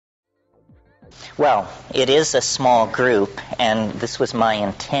Well, it is a small group, and this was my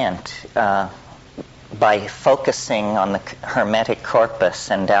intent. By focusing on the Hermetic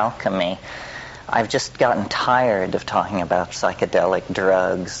corpus and alchemy, I've just gotten tired of talking about psychedelic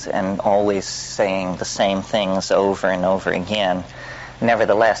drugs and always saying the same things over and over again.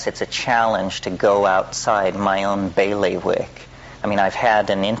 Nevertheless, it's a challenge to go outside my own bailiwick. I mean, I've had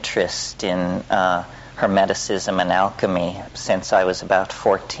an interest in Hermeticism and alchemy since I was about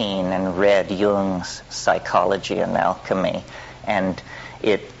 14 and read Jung's Psychology and Alchemy, and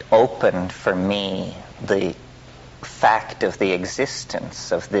it opened for me the fact of the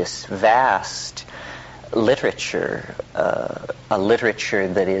existence of this vast literature, a literature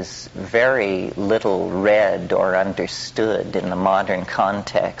that is very little read or understood in the modern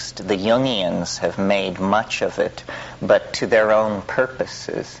context. The Jungians have made much of it, but to their own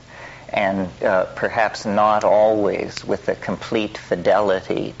purposes, and perhaps not always with a complete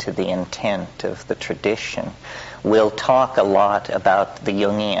fidelity to the intent of the tradition. We'll talk a lot about the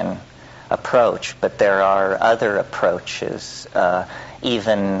Jungian approach, but there are other approaches,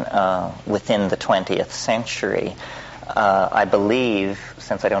 even within the 20th century. I believe,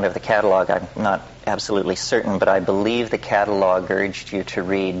 since I don't have the catalog, I'm not absolutely certain, but I believe the catalog urged you to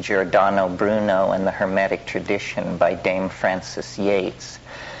read Giordano Bruno and the Hermetic Tradition by Dame Frances Yates.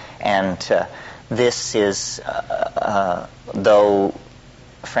 And this is, though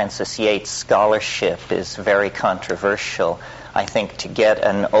Frances Yates' scholarship is very controversial, I think to get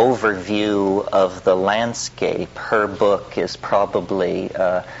an overview of the landscape, her book is probably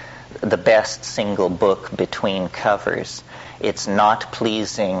the best single book between covers. It's not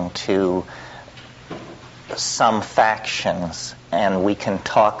pleasing to some factions, and we can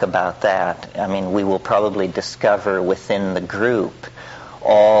talk about that. I mean, we will probably discover within the group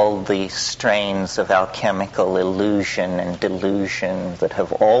all the strains of alchemical illusion and delusion that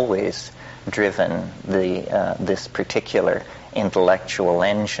have always driven this particular intellectual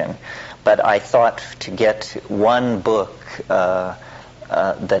engine. But I thought to get one book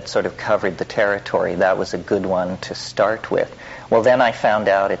that sort of covered the territory, that was a good one to start with. Well, then I found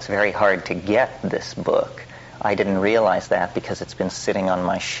out it's very hard to get this book. I didn't realize that because it's been sitting on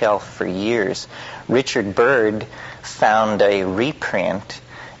my shelf for years. Richard Byrd found a reprint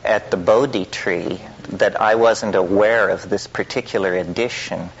at the Bodhi Tree that I wasn't aware of this particular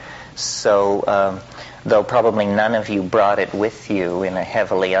edition. So, though probably none of you brought it with you in a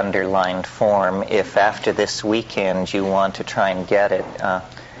heavily underlined form, if after this weekend you want to try and get it,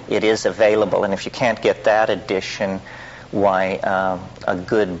 it is available. And if you can't get that edition, why, a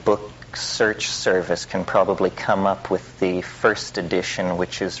good book search service can probably come up with the first edition,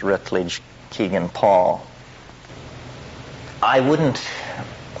 which is Rutledge Keegan Paul. I wouldn't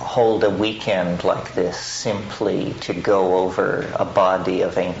hold a weekend like this simply to go over a body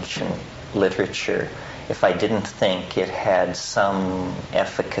of ancient literature if I didn't think it had some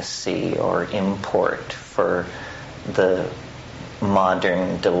efficacy or import for the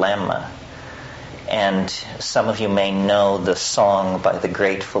modern dilemma. And some of you may know the song by the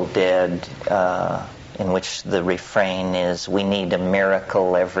Grateful Dead in which the refrain is, "We need a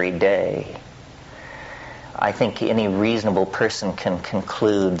miracle every day." I think any reasonable person can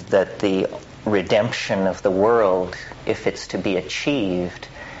conclude that the redemption of the world, if it's to be achieved,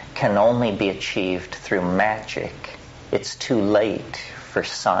 can only be achieved through magic. It's too late for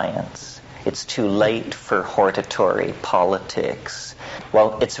science. It's too late for hortatory politics.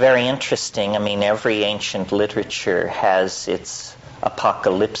 Well, it's very interesting. I mean, every ancient literature has its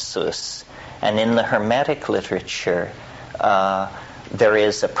apocalypsis. And in the Hermetic literature, there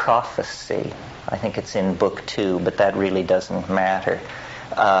is a prophecy. I think it's in Book 2, but that really doesn't matter.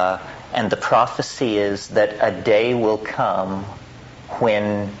 And the prophecy is that a day will come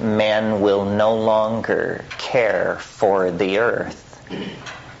when men will no longer care for the earth.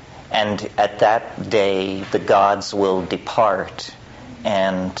 And at that day, the gods will depart,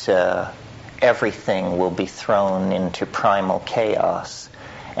 and everything will be thrown into primal chaos.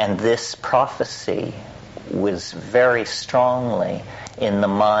 And this prophecy was very strongly in the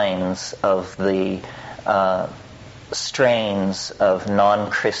minds of the strains of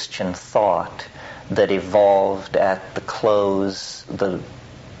non-Christian thought that evolved at the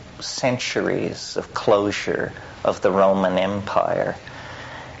centuries of closure of the Roman Empire.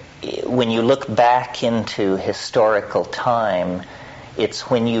 When you look back into historical time, it's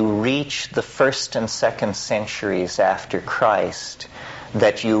when you reach the 1st and 2nd centuries after Christ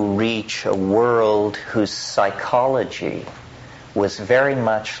that you reach a world whose psychology was very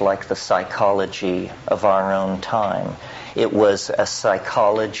much like the psychology of our own time. It was a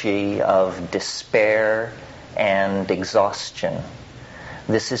psychology of despair and exhaustion.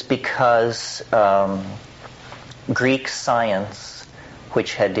 This is because Greek science,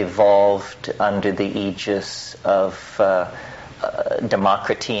 which had evolved under the aegis of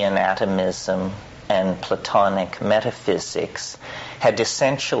Democritean atomism and Platonic metaphysics, had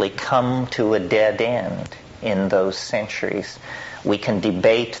essentially come to a dead end in those centuries. We can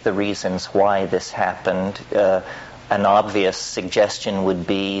debate the reasons why this happened. An obvious suggestion would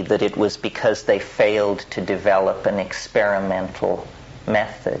be that it was because they failed to develop an experimental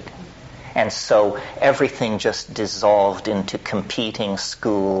method. And so everything just dissolved into competing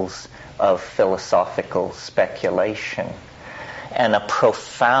schools of philosophical speculation. And a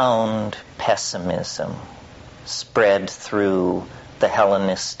profound pessimism spread through the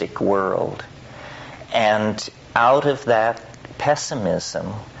Hellenistic world. And out of that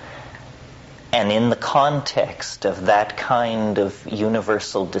pessimism, and in the context of that kind of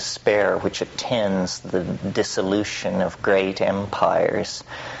universal despair which attends the dissolution of great empires,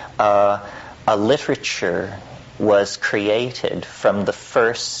 a literature was created from the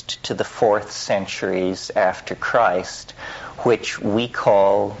 1st to the 4th centuries after Christ, which we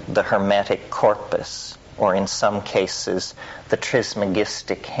call the Hermetic corpus, or in some cases, the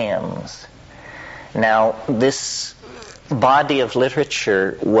Trismegistic hymns. Now, this body of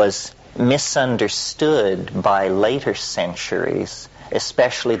literature was misunderstood by later centuries,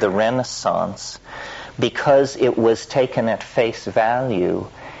 especially the Renaissance, because it was taken at face value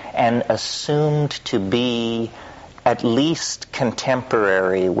and assumed to be at least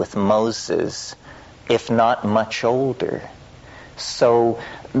contemporary with Moses, if not much older. So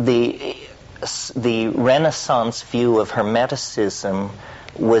the Renaissance view of Hermeticism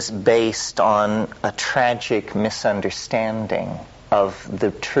was based on a tragic misunderstanding of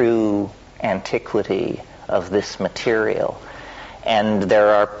the true antiquity of this material. And there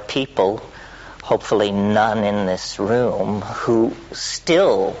are people, hopefully none in this room, who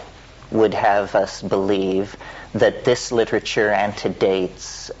still would have us believe that this literature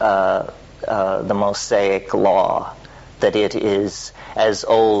antedates the Mosaic law, that it is as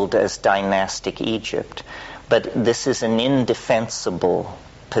old as dynastic Egypt. But this is an indefensible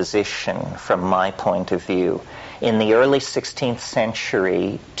position from my point of view. In the early 16th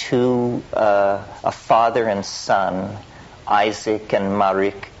century, a father and son, Isaac and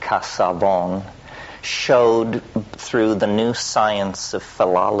Marik Casaubon, showed through the new science of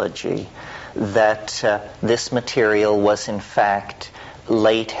philology that this material was in fact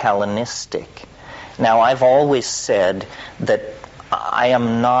late Hellenistic. Now, I've always said that I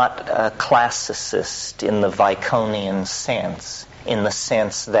am not a classicist in the Viconian sense, in the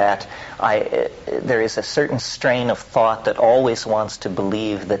sense that there is a certain strain of thought that always wants to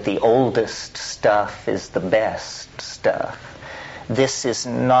believe that the oldest stuff is the best stuff. This is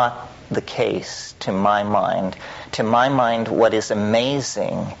not the case to my mind. To my mind, what is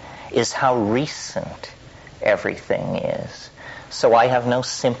amazing is how recent everything is. So I have no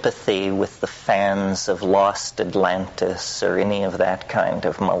sympathy with the fans of Lost Atlantis or any of that kind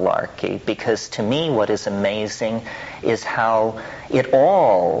of malarkey, because to me what is amazing is how it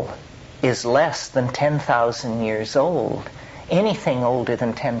all is less than 10,000 years old. Anything older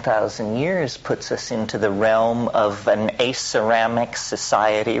than 10,000 years puts us into the realm of an aceramic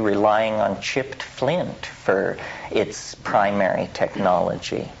society relying on chipped flint for its primary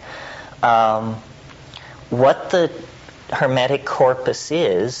technology. What the Hermetic corpus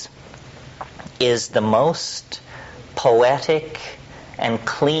is the most poetic and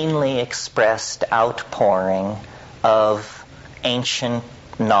cleanly expressed outpouring of ancient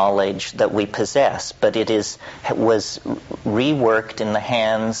knowledge that we possess, but it was reworked in the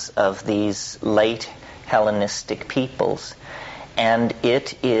hands of these late Hellenistic peoples, and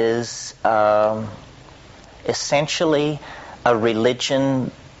it is essentially a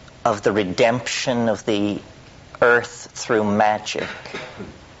religion of the redemption of the earth through magic.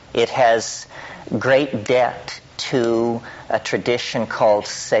 It has great debt to a tradition called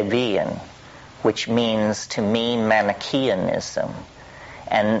Sabian, which means to me Manichaeanism.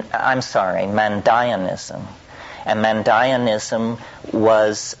 And Mandaeanism. And Mandaeanism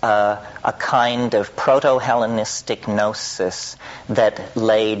was a kind of proto-Hellenistic gnosis that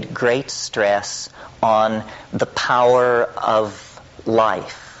laid great stress on the power of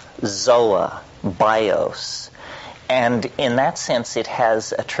life, zoa, bios. And in that sense, it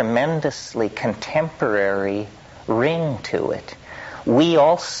has a tremendously contemporary ring to it. We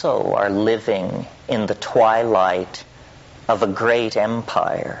also are living in the twilight of a great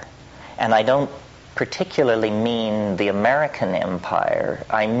empire. And I don't particularly mean the American empire.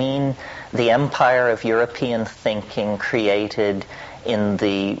 I mean the empire of European thinking created in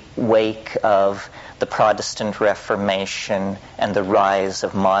the wake of the Protestant Reformation and the rise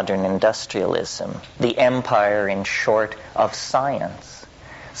of modern industrialism. The empire, in short, of science.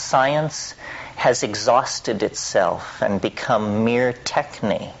 Science has exhausted itself and become mere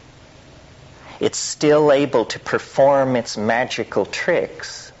techne. It's still able to perform its magical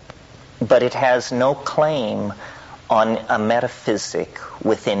tricks, but it has no claim on a metaphysic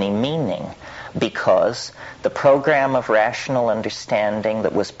with any meaning, because the program of rational understanding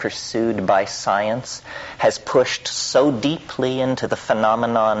that was pursued by science has pushed so deeply into the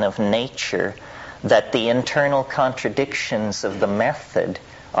phenomenon of nature that the internal contradictions of the method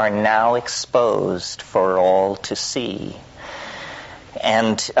are now exposed for all to see.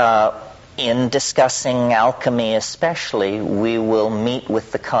 And in discussing alchemy especially, we will meet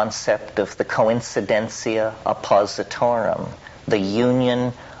with the concept of the coincidentia oppositorum, the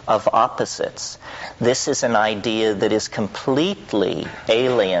union of opposites. This is an idea that is completely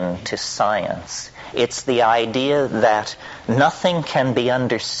alien to science. It's the idea that nothing can be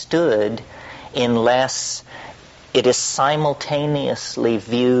understood unless it is simultaneously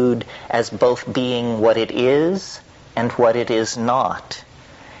viewed as both being what it is and what it is not.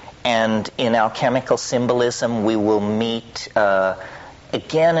 And in alchemical symbolism, we will meet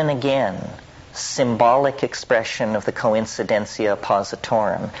again and again symbolic expression of the coincidentia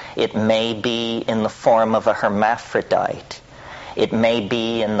oppositorum. It may be in the form of a hermaphrodite. It may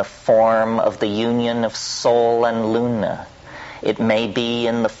be in the form of the union of Sol and Luna. It may be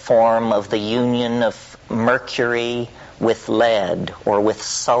in the form of the union of mercury with lead or with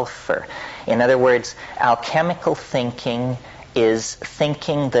sulfur. In other words, alchemical thinking is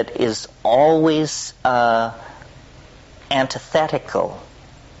thinking that is always antithetical,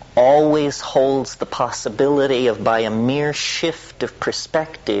 always holds the possibility of, by a mere shift of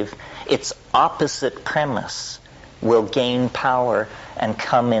perspective, its opposite premise will gain power and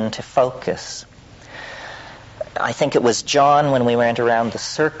come into focus. I think it was John, when we went around the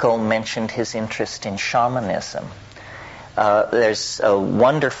circle, mentioned his interest in shamanism. There's a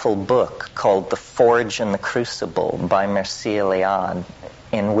wonderful book called The Forge and the Crucible by Mircea Eliade,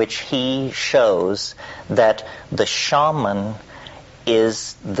 in which he shows that the shaman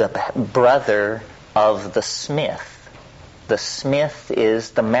is the brother of the smith. The smith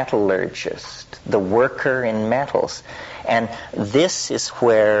is the metallurgist, the worker in metals. And this is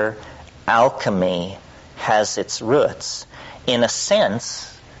where alchemy has its roots. In a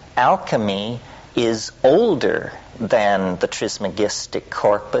sense, alchemy is older than the Trismegistic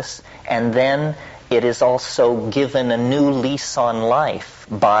corpus, and then it is also given a new lease on life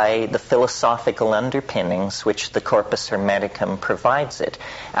by the philosophical underpinnings which the Corpus Hermeticum provides it.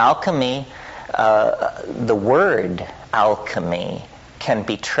 Alchemy, the word alchemy, can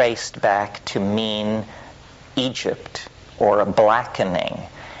be traced back to mean Egypt or a blackening.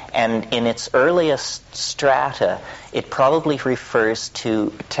 And in its earliest strata, it probably refers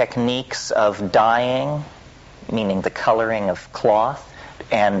to techniques of dyeing, meaning the coloring of cloth,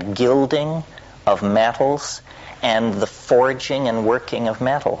 and gilding of metals, and the forging and working of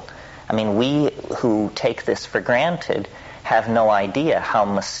metal. I mean, we who take this for granted have no idea how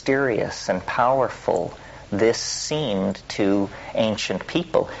mysterious and powerful this seemed to ancient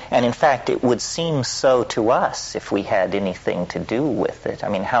people. And in fact, it would seem so to us if we had anything to do with it. I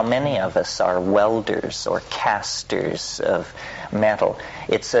mean, how many of us are welders or casters of metal?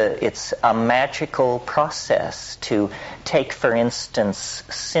 It's a magical process to take, for instance,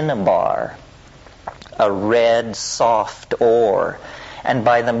 cinnabar, a red, soft ore, and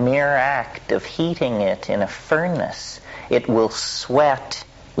by the mere act of heating it in a furnace, it will sweat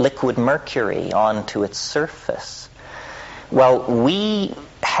liquid mercury onto its surface. Well, we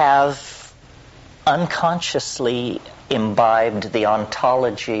have unconsciously imbibed the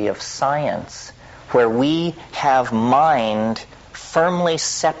ontology of science, where we have mind firmly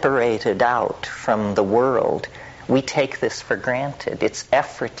separated out from the world. We take this for granted. It's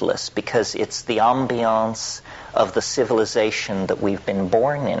effortless because it's the ambiance of the civilization that we've been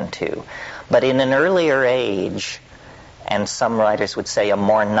born into. But in an earlier age, and some writers would say a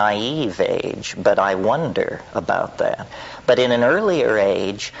more naive age, but I wonder about that. But in an earlier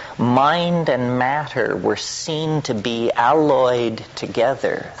age, mind and matter were seen to be alloyed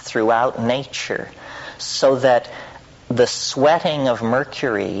together throughout nature, so that the sweating of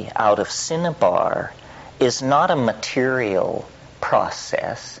mercury out of cinnabar is not a material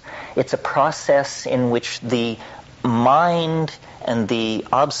process. It's a process in which the mind and the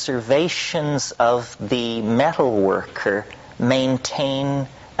observations of the metal worker maintain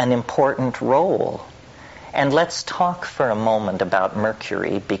an important role. And let's talk for a moment about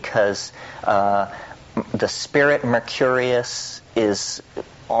mercury, because the spirit Mercurius is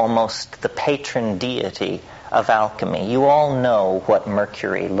almost the patron deity of alchemy. You all know what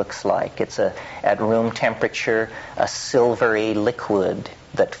mercury looks like. It's at room temperature, a silvery liquid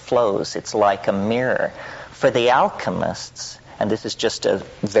that flows. It's like a mirror. For the alchemists, and this is just a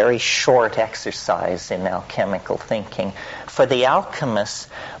very short exercise in alchemical thinking, for the alchemists,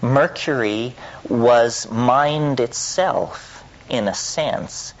 mercury was mind itself, in a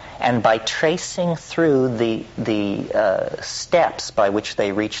sense. And by tracing through the steps by which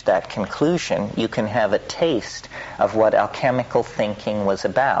they reached that conclusion, you can have a taste of what alchemical thinking was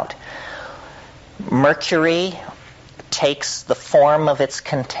about. Mercury takes the form of its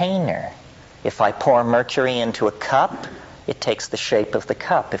container. If I pour mercury into a cup, it takes the shape of the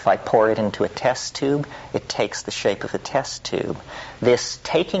cup. If I pour it into a test tube, it takes the shape of a test tube. This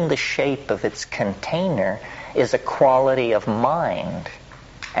taking the shape of its container is a quality of mind.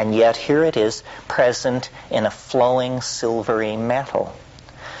 And yet here it is present in a flowing silvery metal.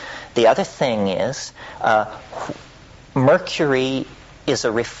 The other thing is, mercury is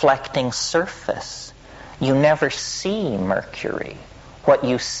a reflecting surface. You never see mercury. What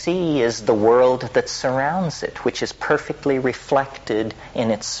you see is the world that surrounds it, which is perfectly reflected in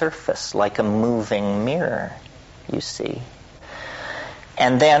its surface, like a moving mirror, you see.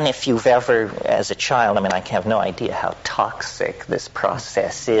 And then if you've ever, as a child, I have no idea how toxic this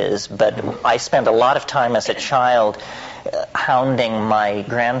process is, but I spent a lot of time as a child hounding my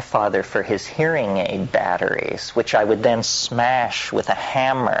grandfather for his hearing aid batteries, which I would then smash with a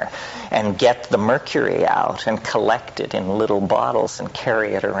hammer and get the mercury out and collect it in little bottles and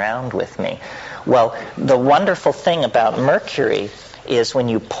carry it around with me. Well, the wonderful thing about mercury is when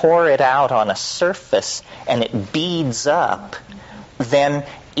you pour it out on a surface and it beads up, then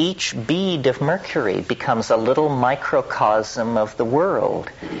each bead of mercury becomes a little microcosm of the world,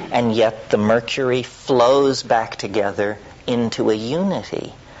 and yet the mercury flows back together into a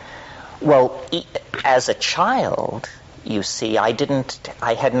unity. Well, as a child, you see, I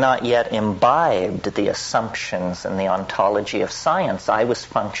had not yet imbibed the assumptions and the ontology of science. I was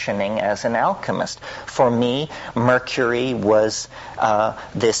functioning as an alchemist. For me, mercury was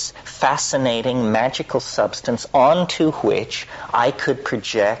this fascinating magical substance onto which I could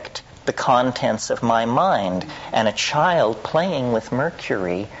project the contents of my mind. And a child playing with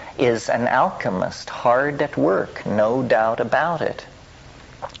mercury is an alchemist, hard at work, no doubt about it.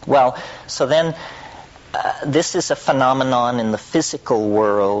 Well, so then this is a phenomenon in the physical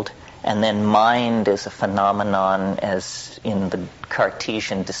world, and then mind is a phenomenon as in the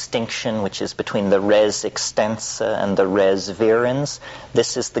Cartesian distinction, which is between the res extensa and the res virens.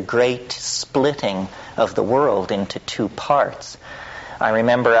 This is the great splitting of the world into two parts. I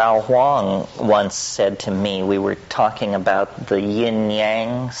remember Al Huang once said to me, we were talking about the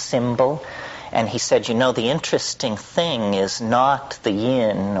yin-yang symbol, and he said, the interesting thing is not the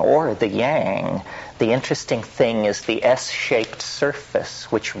yin or the yang. The interesting thing is the S-shaped surface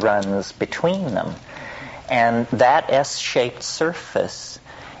which runs between them. And that S-shaped surface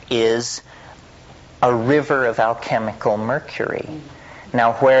is a river of alchemical mercury.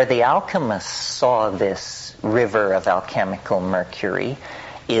 Now, where the alchemists saw this river of alchemical mercury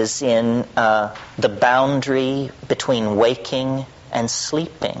is in the boundary between waking and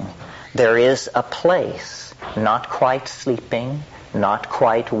sleeping. There is a place, not quite sleeping, not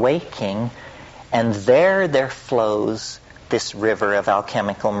quite waking, and there flows this river of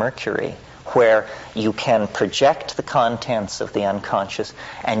alchemical mercury, where you can project the contents of the unconscious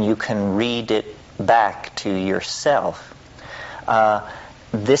and you can read it back to yourself.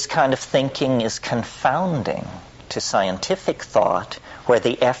 This kind of thinking is confounding to scientific thought, where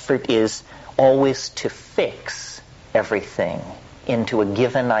the effort is always to fix everything into a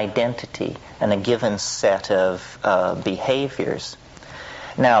given identity and a given set of behaviors.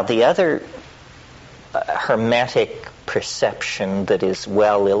 Now, the other Hermetic perception that is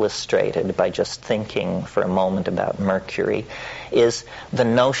well illustrated by just thinking for a moment about mercury is the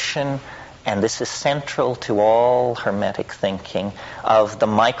notion, and this is central to all Hermetic thinking, of the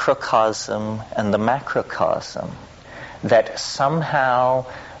microcosm and the macrocosm. That somehow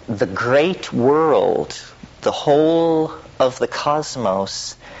the great world, the whole of the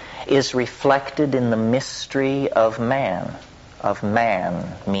cosmos, is reflected in the mystery of man. Of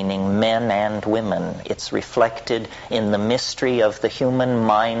man, meaning men and women. It's reflected in the mystery of the human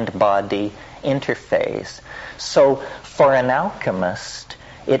mind-body interface. So for an alchemist,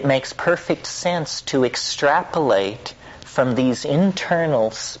 it makes perfect sense to extrapolate from these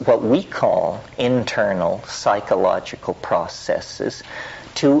internal, what we call internal psychological processes,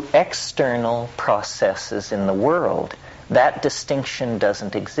 to external processes in the world, That distinction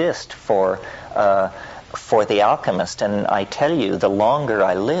doesn't exist for the alchemist. And I tell you, the longer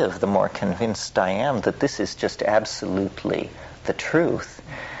I live, the more convinced I am that this is just absolutely the truth.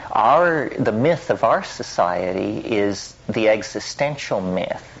 The myth of our society is the existential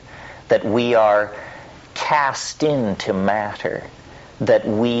myth, that we are cast into matter, that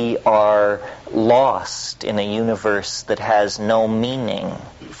we are lost in a universe that has no meaning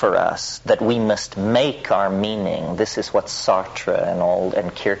for us, that we must make our meaning. This is what Sartre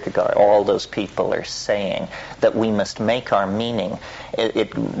and Kierkegaard, all those people are saying, that we must make our meaning.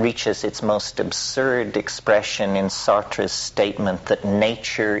 It reaches its most absurd expression in Sartre's statement that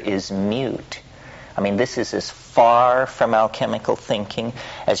nature is mute. I mean, this is as far from alchemical thinking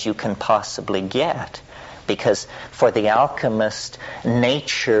as you can possibly get. Because for the alchemist,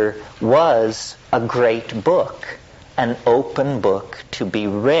 nature was a great book, an open book to be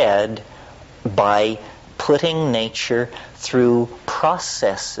read by putting nature through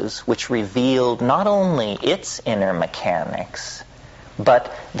processes which revealed not only its inner mechanics,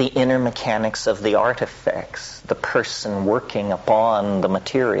 but the inner mechanics of the artifacts, the person working upon the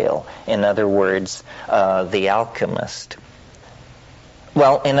material. In other words, the alchemist.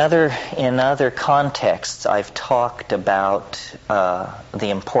 Well, in other contexts, I've talked about the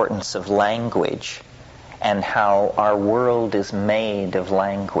importance of language and how our world is made of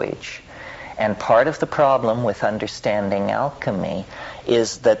language. And part of the problem with understanding alchemy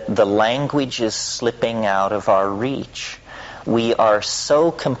is that the language is slipping out of our reach. We are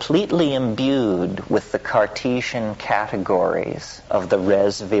so completely imbued with the Cartesian categories of the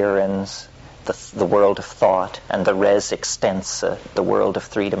res virens, the world of thought, and the res extensa, the world of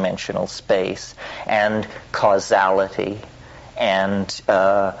three-dimensional space, and causality, and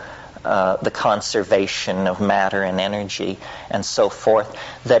the conservation of matter and energy, and so forth,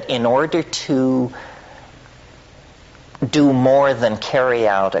 that in order to do more than carry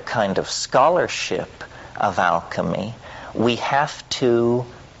out a kind of scholarship of alchemy, we have to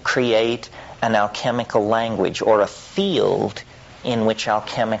create an alchemical language, or a field in which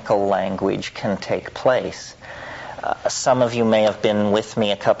alchemical language can take place. Some of you may have been with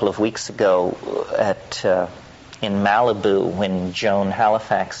me a couple of weeks ago in Malibu when Joan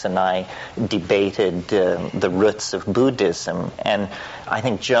Halifax and I debated the roots of Buddhism. And I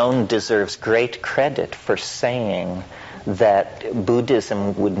think Joan deserves great credit for saying that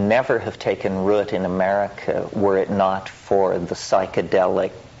Buddhism would never have taken root in America were it not for the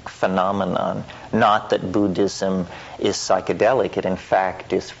psychedelic phenomenon. Not that Buddhism is psychedelic, it in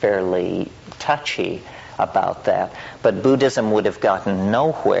fact is fairly touchy about that. But Buddhism would have gotten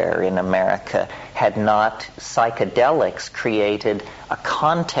nowhere in America had not psychedelics created a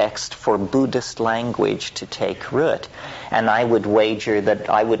context for Buddhist language to take root. And I would wager that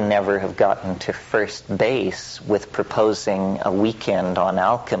I would never have gotten to first base with proposing a weekend on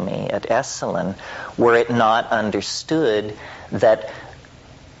alchemy at Esalen were it not understood that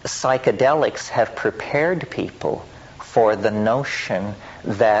psychedelics have prepared people for the notion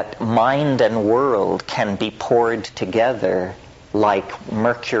that mind and world can be poured together like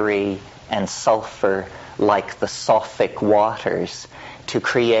mercury and sulfur, like the Sophic waters, to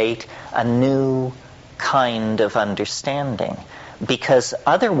create a new kind of understanding. Because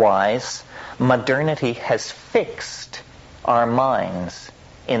otherwise, modernity has fixed our minds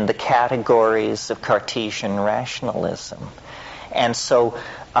in the categories of Cartesian rationalism. And so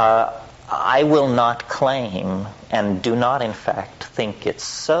I will not claim, and do not in fact think it's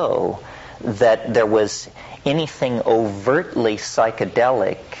so, that there was anything overtly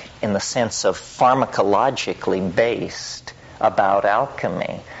psychedelic in the sense of pharmacologically based about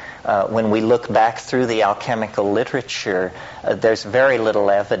alchemy. When we look back through the alchemical literature, there's very little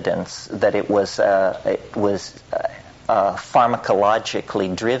evidence that it was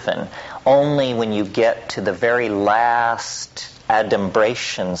pharmacologically driven. Only when you get to the very last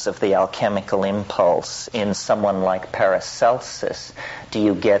adumbrations of the alchemical impulse in someone like Paracelsus do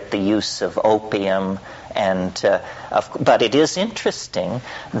you get the use of opium. But it is interesting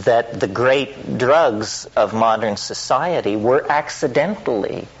that the great drugs of modern society were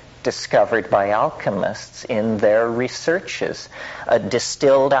accidentally discovered by alchemists in their researches.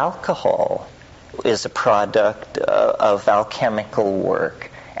 Distilled alcohol is a product of alchemical work.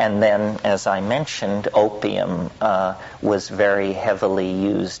 And then, as I mentioned, opium was very heavily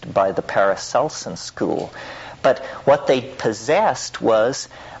used by the Paracelsian school. But what they possessed was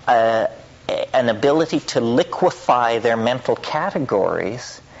an ability to liquefy their mental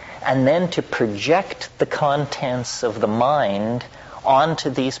categories and then to project the contents of the mind onto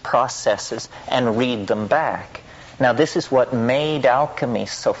these processes and read them back. Now, this is what made alchemy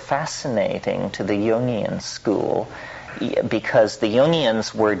so fascinating to the Jungian school, because the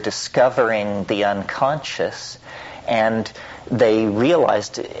Jungians were discovering the unconscious, and they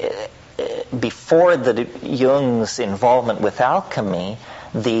realized before Jung's involvement with alchemy,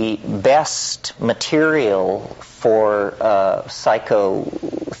 the best material for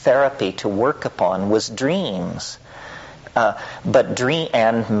psychotherapy to work upon was dreams, but dream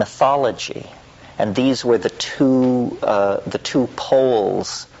and mythology, and these were the two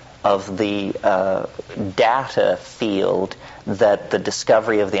poles of the data field that the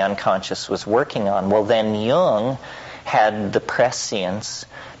discovery of the unconscious was working on. Well, then Jung had the prescience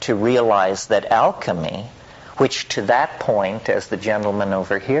to realize that alchemy, which to that point, as the gentleman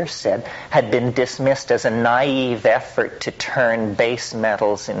over here said, had been dismissed as a naive effort to turn base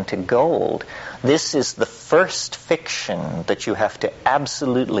metals into gold. This is the first fiction that you have to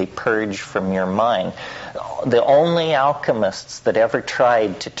absolutely purge from your mind. The only alchemists that ever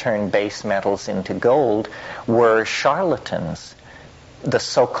tried to turn base metals into gold were charlatans, the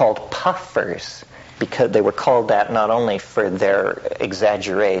so-called puffers, because they were called that not only for their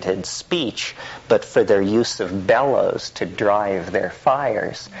exaggerated speech, but for their use of bellows to drive their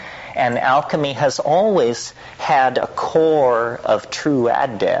fires. And alchemy has always had a core of true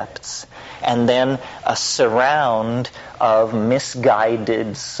adepts, and then a surround of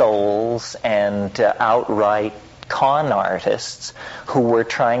misguided souls and outright con artists who were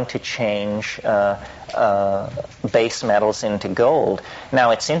trying to change base metals into gold.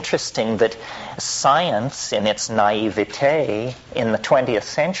 Now, it's interesting that science, in its naivete in the 20th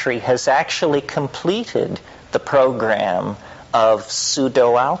century, has actually completed the program of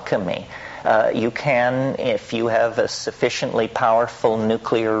pseudo-alchemy. You can, if you have a sufficiently powerful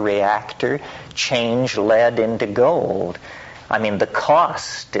nuclear reactor, change lead into gold. I mean, the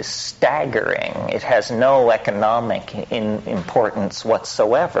cost is staggering. It has no economic importance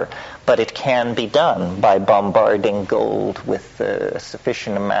whatsoever, but it can be done by bombarding gold with a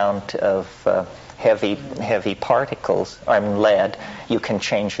sufficient amount of heavy particles, lead. You can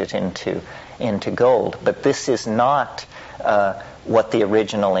change it into gold. But this is not what the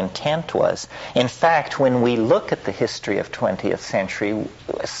original intent was. In fact, when we look at the history of 20th century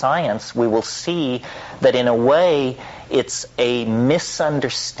science, we will see that in a way it's a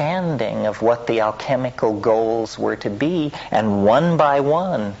misunderstanding of what the alchemical goals were to be, and one by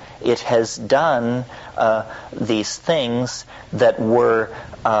one it has done these things that were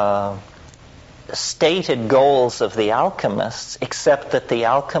stated goals of the alchemists, except that the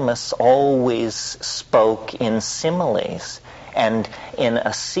alchemists always spoke in similes and in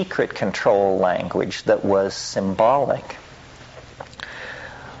a secret control language that was symbolic.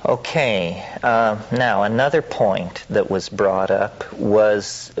 Okay, now another point that was brought up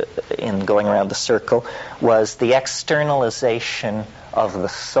was, in going around the circle, was the externalization of the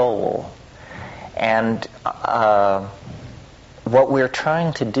soul. And what we're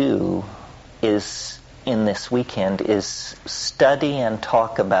trying to do is, in this weekend, is study and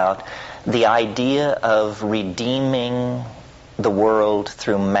talk about the idea of redeeming the world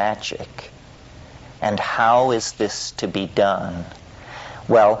through magic. And how is this to be done?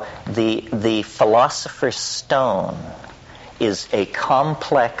 Well, the Philosopher's Stone is a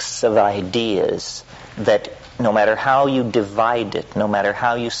complex of ideas that no matter how you divide it, no matter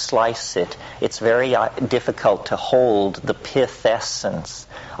how you slice it, it's very difficult to hold the pith essence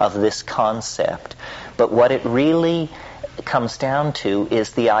of this concept. But what it really comes down to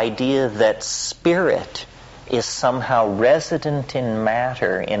is the idea that spirit is somehow resident in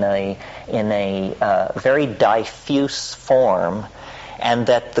matter in a very diffuse form, and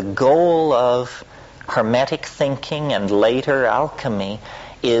that the goal of Hermetic thinking and later alchemy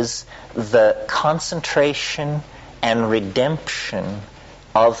is the concentration and redemption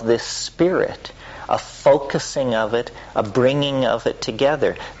of this spirit, a focusing of it, a bringing of it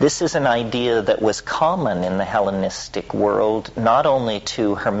together. This is an idea that was common in the Hellenistic world, not only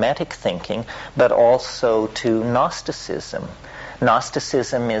to Hermetic thinking, but also to Gnosticism.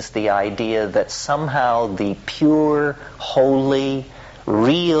 Gnosticism is the idea that somehow the pure, holy,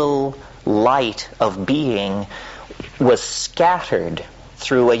 real light of being was scattered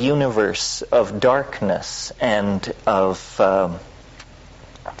through a universe of darkness and of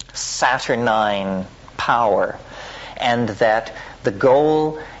saturnine power, and that the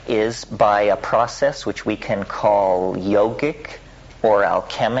goal is, by a process which we can call yogic or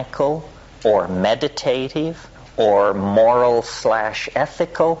alchemical or meditative or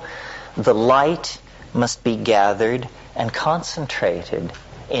moral/ethical, the light must be gathered and concentrated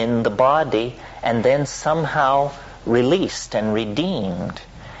in the body and then somehow released and redeemed.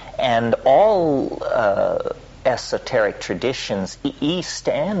 And all esoteric traditions, East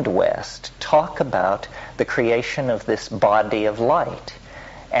and West, talk about the creation of this body of light.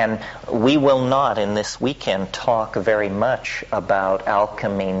 And we will not in this weekend talk very much about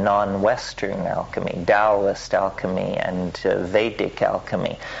alchemy, non-Western alchemy, Taoist alchemy, and Vedic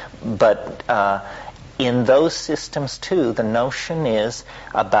alchemy. But in those systems too, the notion is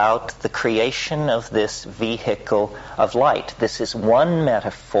about the creation of this vehicle of light. This is one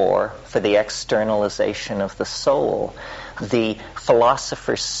metaphor for the externalization of the soul. The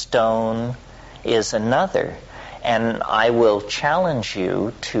philosopher's stone is another. And I will challenge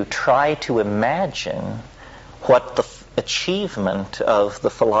you to try to imagine what the achievement of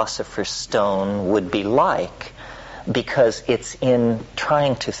the philosopher's stone would be like, because it's in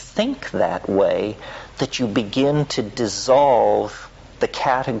trying to think that way that you begin to dissolve the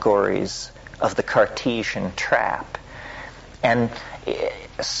categories of the Cartesian trap. And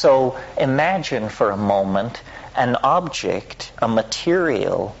so imagine for a moment an object, a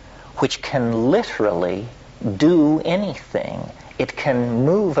material, which can literally do anything. It can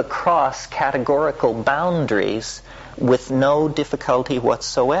move across categorical boundaries with no difficulty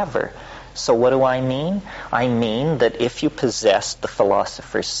whatsoever. So what do I mean? I mean that if you possessed the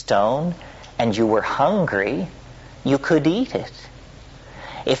philosopher's stone and you were hungry, you could eat it.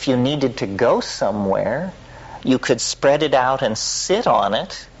 If you needed to go somewhere, you could spread it out and sit on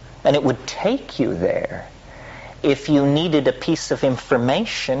it, and it would take you there. If you needed a piece of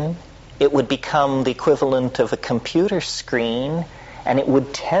information, it would become the equivalent of a computer screen, and it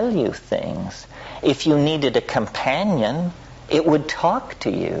would tell you things. If you needed a companion, it would talk to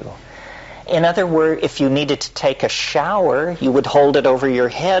you. In other words, if you needed to take a shower, you would hold it over your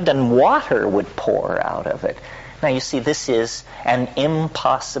head and water would pour out of it. Now you see, this is an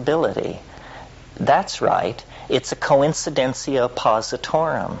impossibility. That's right. It's a coincidentia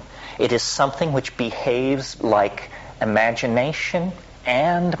oppositorum. It is something which behaves like imagination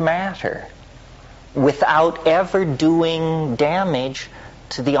and matter without ever doing damage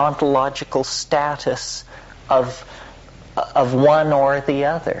to the ontological status of one or the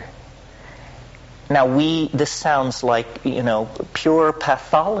other. Now this sounds like, pure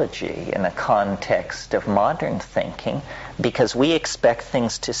pathology in a context of modern thinking, because we expect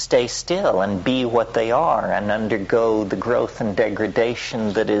things to stay still and be what they are and undergo the growth and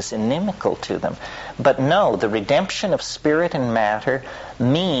degradation that is inimical to them. But no, the redemption of spirit and matter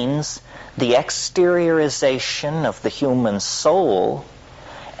means the exteriorization of the human soul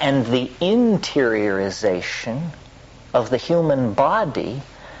and the interiorization of the human body,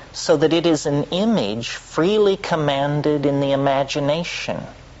 so that it is an image freely commanded in the imagination.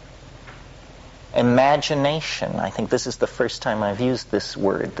 Imagination. I think this is the first time I've used this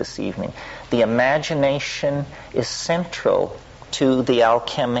word this evening. The imagination is central to the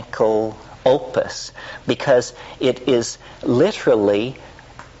alchemical opus, because it is literally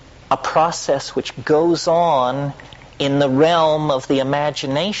a process which goes on in the realm of the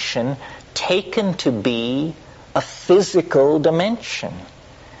imagination, taken to be a physical dimension.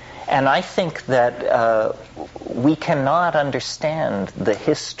 And I think that we cannot understand the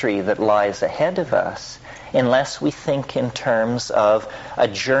history that lies ahead of us unless we think in terms of a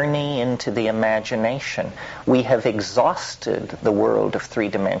journey into the imagination. We have exhausted the world of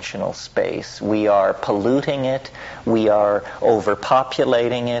three-dimensional space. We are polluting it. We are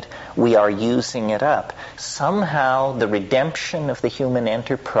overpopulating it. We are using it up. Somehow the redemption of the human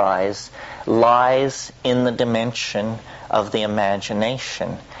enterprise lies in the dimension of the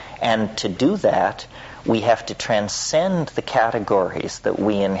imagination. And to do that, we have to transcend the categories that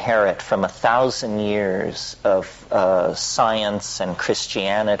we inherit from 1,000 years of science and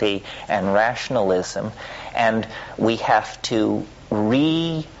Christianity and rationalism, and we have to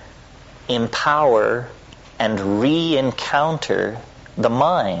re-empower and re-encounter the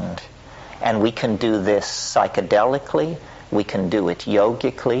mind. And we can do this psychedelically, we can do it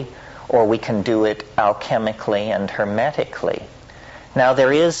yogically, or we can do it alchemically and hermetically. Now,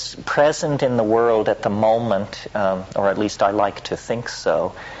 there is present in the world at the moment, or at least I like to think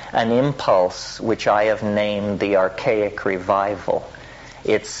so, an impulse which I have named the archaic revival.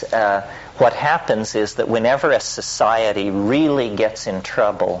 It's what happens is that whenever a society really gets in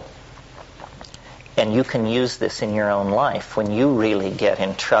trouble, and you can use this in your own life, when you really get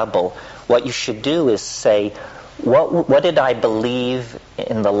in trouble, what you should do is say, what did I believe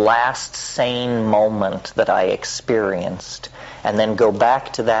in the last sane moment that I experienced? And then go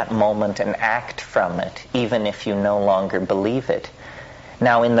back to that moment and act from it, even if you no longer believe it.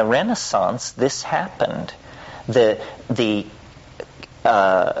 Now, in the Renaissance, this happened. The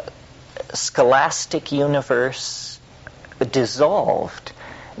scholastic universe dissolved.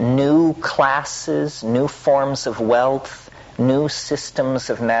 new classes, new forms of wealth, new systems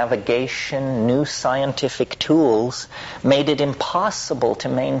of navigation, new scientific tools made it impossible to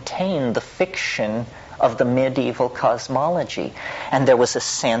maintain the fiction of the medieval cosmology. And there was a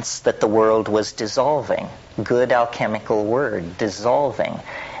sense that the world was dissolving. Good alchemical word, dissolving.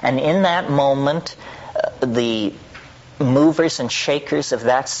 And in that moment, the movers and shakers of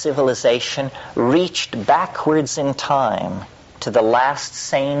that civilization reached backwards in time to the last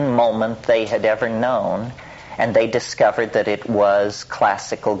sane moment they had ever known, and they discovered that it was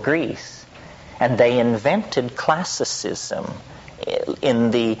classical Greece. And they invented classicism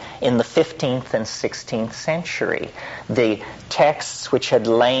in the 15th and 16th century. The texts which had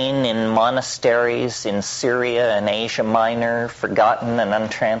lain in monasteries in Syria and Asia Minor, forgotten and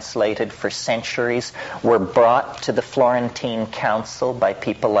untranslated for centuries, were brought to the Florentine Council by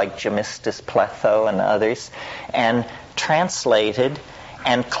people like Gemistus Pletho and others, and translated,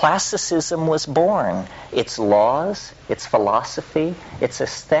 and classicism was born. Its laws, its philosophy, its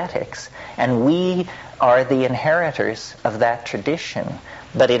aesthetics. And we are the inheritors of that tradition.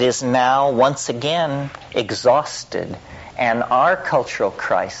 But it is now once again exhausted. And our cultural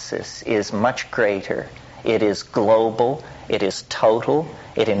crisis is much greater. It is global. It is total.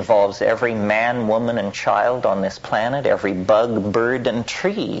 It involves every man, woman, and child on this planet. Every bug, bird, and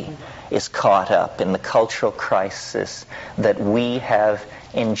tree is caught up in the cultural crisis that we have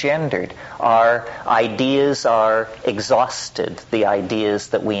engendered. Our ideas are exhausted, the ideas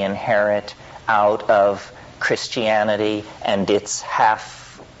that we inherit out of Christianity and its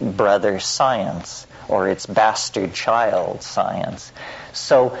half-brother science, or its bastard child science.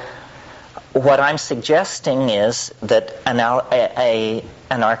 So what I'm suggesting is that an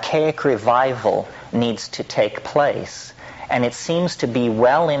archaic revival needs to take place, and it seems to be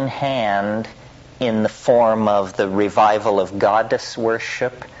well in hand in the form of the revival of goddess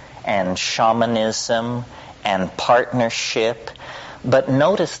worship and shamanism and partnership. But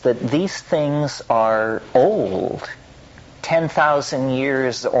notice that these things are old, 10,000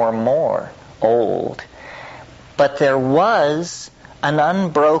 years or more old. But there was an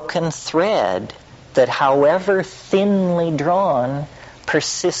unbroken thread that, however thinly drawn,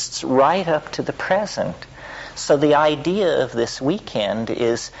 persists right up to the present. So the idea of this weekend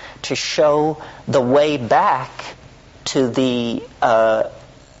is to show the way back to the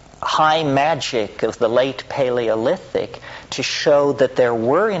high magic of the late Paleolithic, to show that there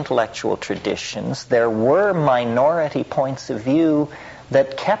were intellectual traditions, there were minority points of view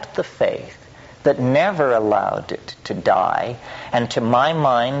that kept the faith, that never allowed it to die. And to my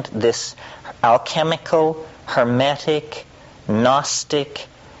mind, this alchemical, Hermetic, Gnostic,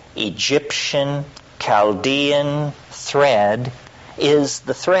 Egyptian, Chaldean thread is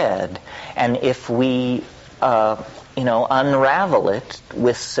the thread. And if we unravel it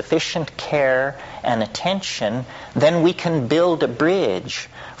with sufficient care and attention, then we can build a bridge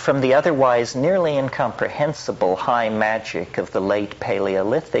from the otherwise nearly incomprehensible high magic of the late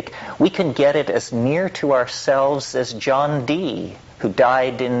Paleolithic. We can get it as near to ourselves as John Dee, who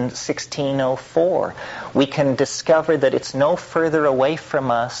died in 1604. We can discover that it's no further away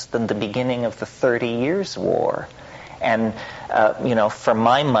from us than the beginning of the 30 Years' War. And, for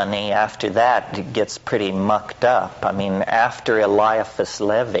my money, after that, it gets pretty mucked up. I mean, after Eliphas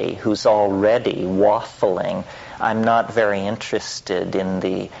Levi, who's already waffling, I'm not very interested in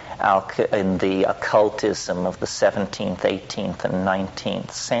the occultism of the 17th, 18th, and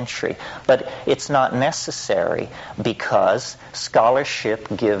 19th century. But it's not necessary, because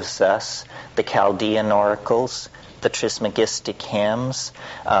scholarship gives us the Chaldean oracles, the Trismegistic hymns,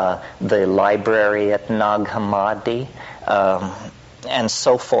 the library at Nag Hammadi, and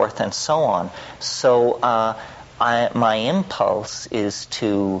so forth and so on. So my impulse is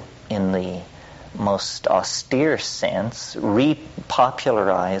to, in the most austere sense,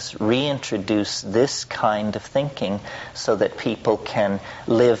 repopularize, reintroduce this kind of thinking so that people can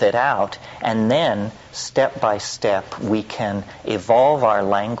live it out. And then, step by step, we can evolve our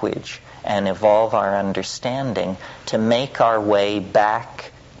language and evolve our understanding to make our way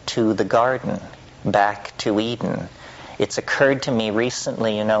back to the garden, back to Eden. It's occurred to me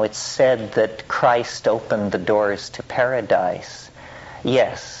recently, it's said that Christ opened the doors to paradise.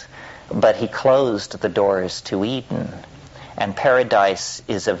 Yes, but he closed the doors to Eden. And paradise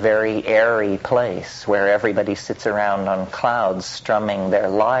is a very airy place where everybody sits around on clouds strumming their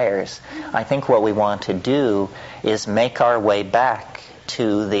lyres. I think what we want to do is make our way back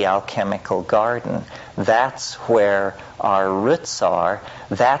to the alchemical garden. That's where our roots are.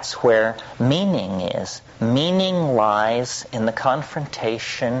 That's where meaning is. Meaning lies in the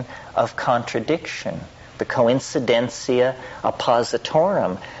confrontation of contradiction. the coincidentia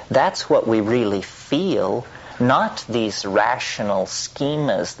oppositorum. That's what we really feel, not these rational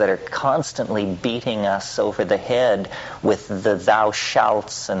schemas that are constantly beating us over the head with the thou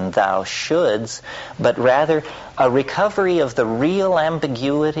shalts and thou shoulds, but rather a recovery of the real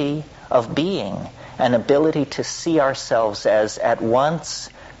ambiguity of being, an ability to see ourselves as at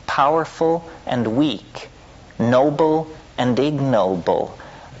once powerful and weak, noble and ignoble,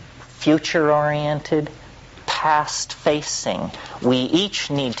 future-oriented, past-facing. We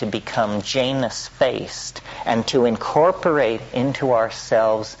each need to become Janus-faced and to incorporate into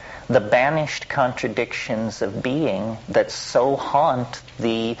ourselves the banished contradictions of being that so haunt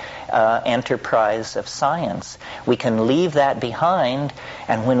the enterprise of science. We can leave that behind,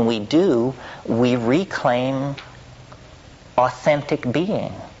 and when we do, we reclaim authentic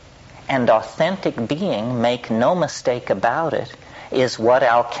being. And authentic being, make no mistake about it, is what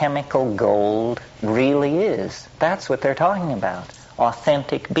alchemical gold really is. That's what they're talking about,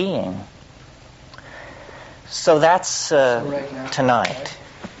 authentic being. So that's right now, tonight.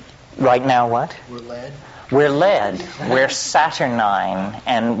 Right now what? We're led. We're led. We're Saturnine,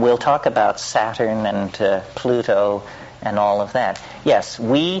 and we'll talk about Saturn and Pluto and all of that. Yes,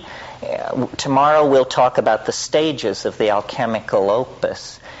 tomorrow we'll talk about the stages of the alchemical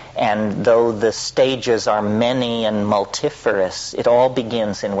opus. And though the stages are many and multifarious, it all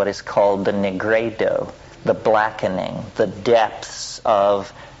begins in what is called the nigredo, the blackening, the depths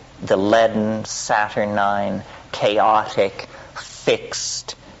of the leaden, saturnine, chaotic,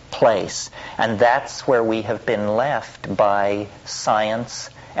 fixed place. And that's where we have been left by science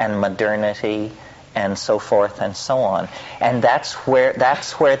and modernity and so forth and so on. And that's where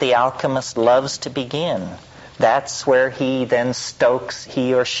the alchemist loves to begin. That's where he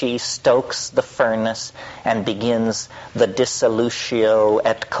or she stokes the furnace and begins the dissolution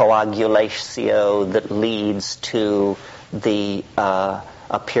et coagulatio that leads to the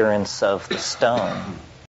appearance of the stone.